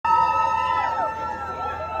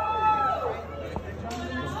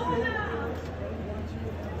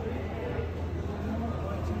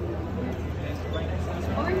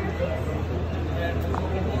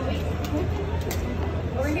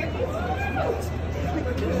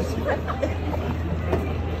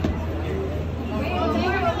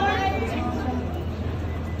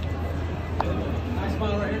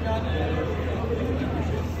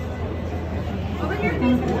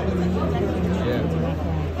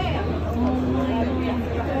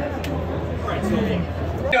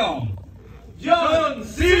John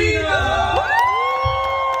Cena!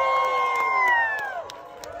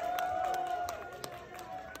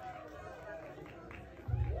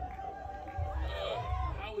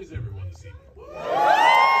 How is everyone this evening? You're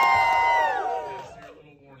a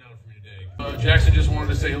little worn out from your day. Jackson just wanted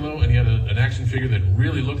to say hello, and he had an action figure that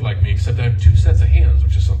really looked like me, except I have 2 sets of hands,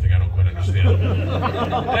 which is something I don't quite understand.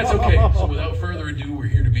 That's okay. So without further ado, we're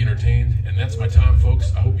here to be entertained, and that's my time,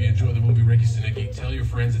 folks. I hope you enjoy the movie Ricky Stanicky. Tell your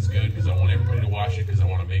friends it's good, because I want everybody to watch it, because I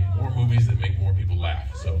want to make more movies that make more people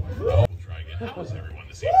laugh. So I hope we'll try again. How is everyone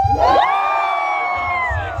this evening? Calm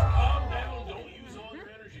down. Don't use all your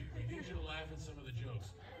energy. We need you to laugh at some of the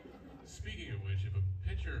jokes. Speaking of which, if a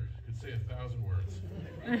pitcher could say 1,000 words.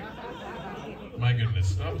 My goodness,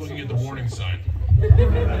 stop looking at the warning sign.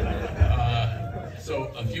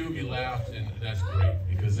 So a few of you laughed, and that's great,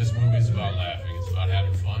 because this movie is about laughing. It's about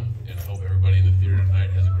having fun, and I hope everybody in the theater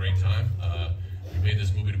tonight has a great time. We made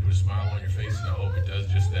this movie to put a smile on your face, and I hope it does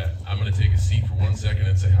just that. I'm going to take a seat for 1 second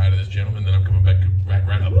and say hi to this gentleman, then I'm coming back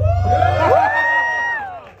right up.